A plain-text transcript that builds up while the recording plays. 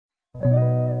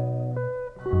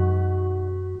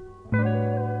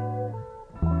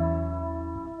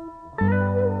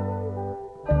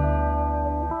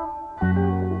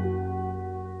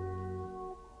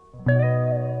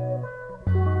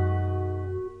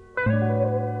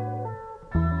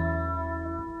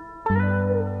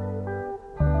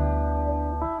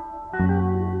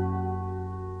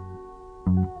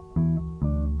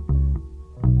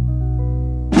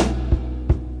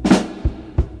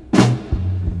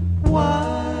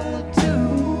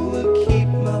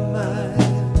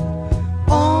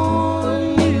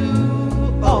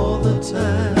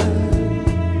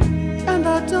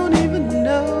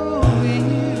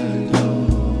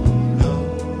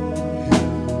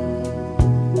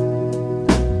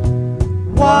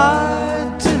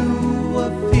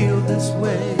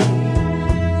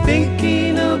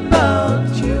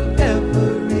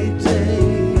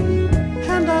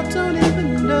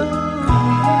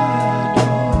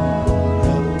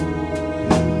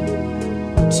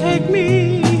Take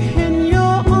me in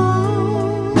your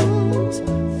arms,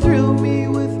 thrill me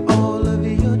with all of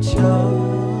your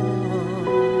charm,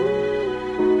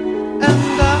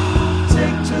 and I'll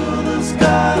take to the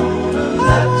sky on a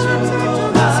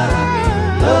natural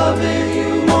high, loving you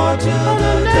more till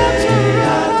the day I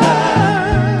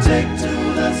die. Take to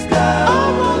the sky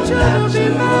on a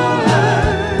natural high,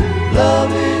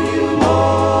 loving you more.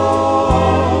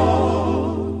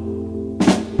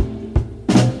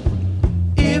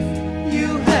 If you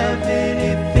have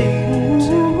anything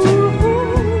to do,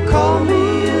 call me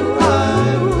and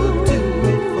I will do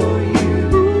it for you,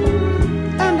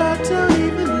 and I don't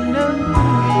even know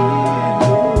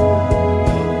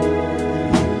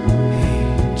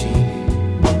you.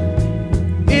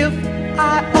 If I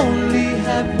only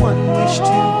had one wish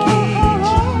to give,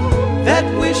 that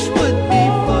wish would be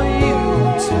for you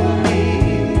to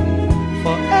live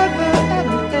forever and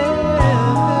ever.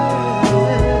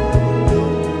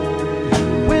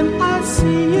 When I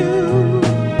see you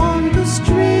on the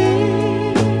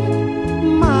street,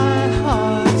 my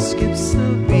heart skips a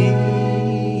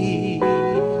beat,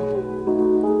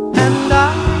 and I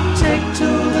take to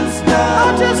the sky. I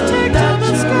just take to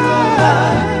the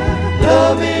sky,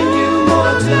 loving you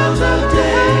more till the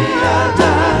day I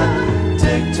die.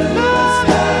 Take to the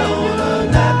sky on a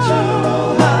natural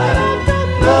high,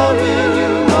 loving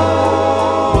you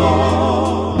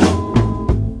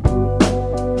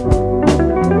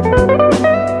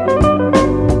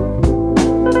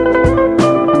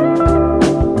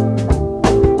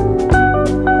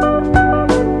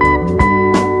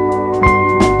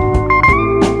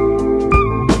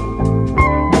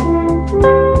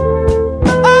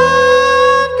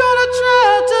I'm gonna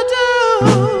try to do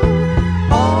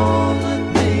all the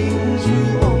things you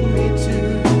want me to,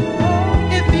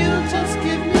 if you just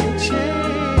give me a chance.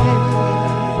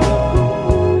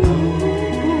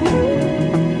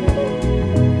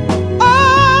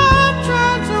 I'm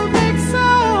trying to make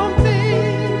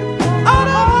something out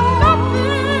of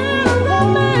nothing,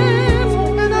 romance,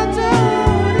 and I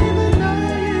don't even know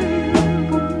you.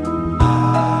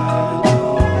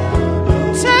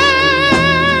 Take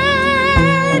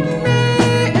me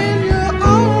in your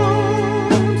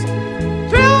arms,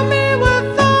 thrill me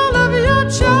with all of your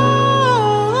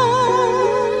charm,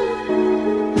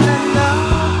 and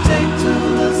I'll take to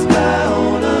the sky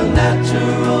on a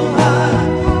natural high,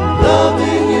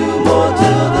 loving you more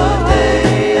till the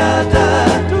day I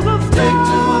die. Take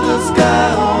to the sky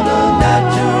on a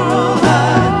natural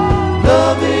high,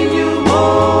 loving you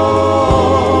more.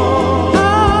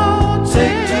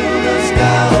 Take to the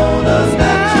sky on a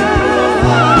natural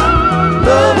high,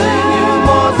 loving you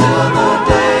more till the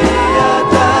day I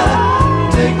die.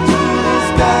 Take to the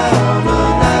sky on a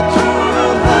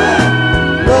natural high,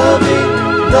 loving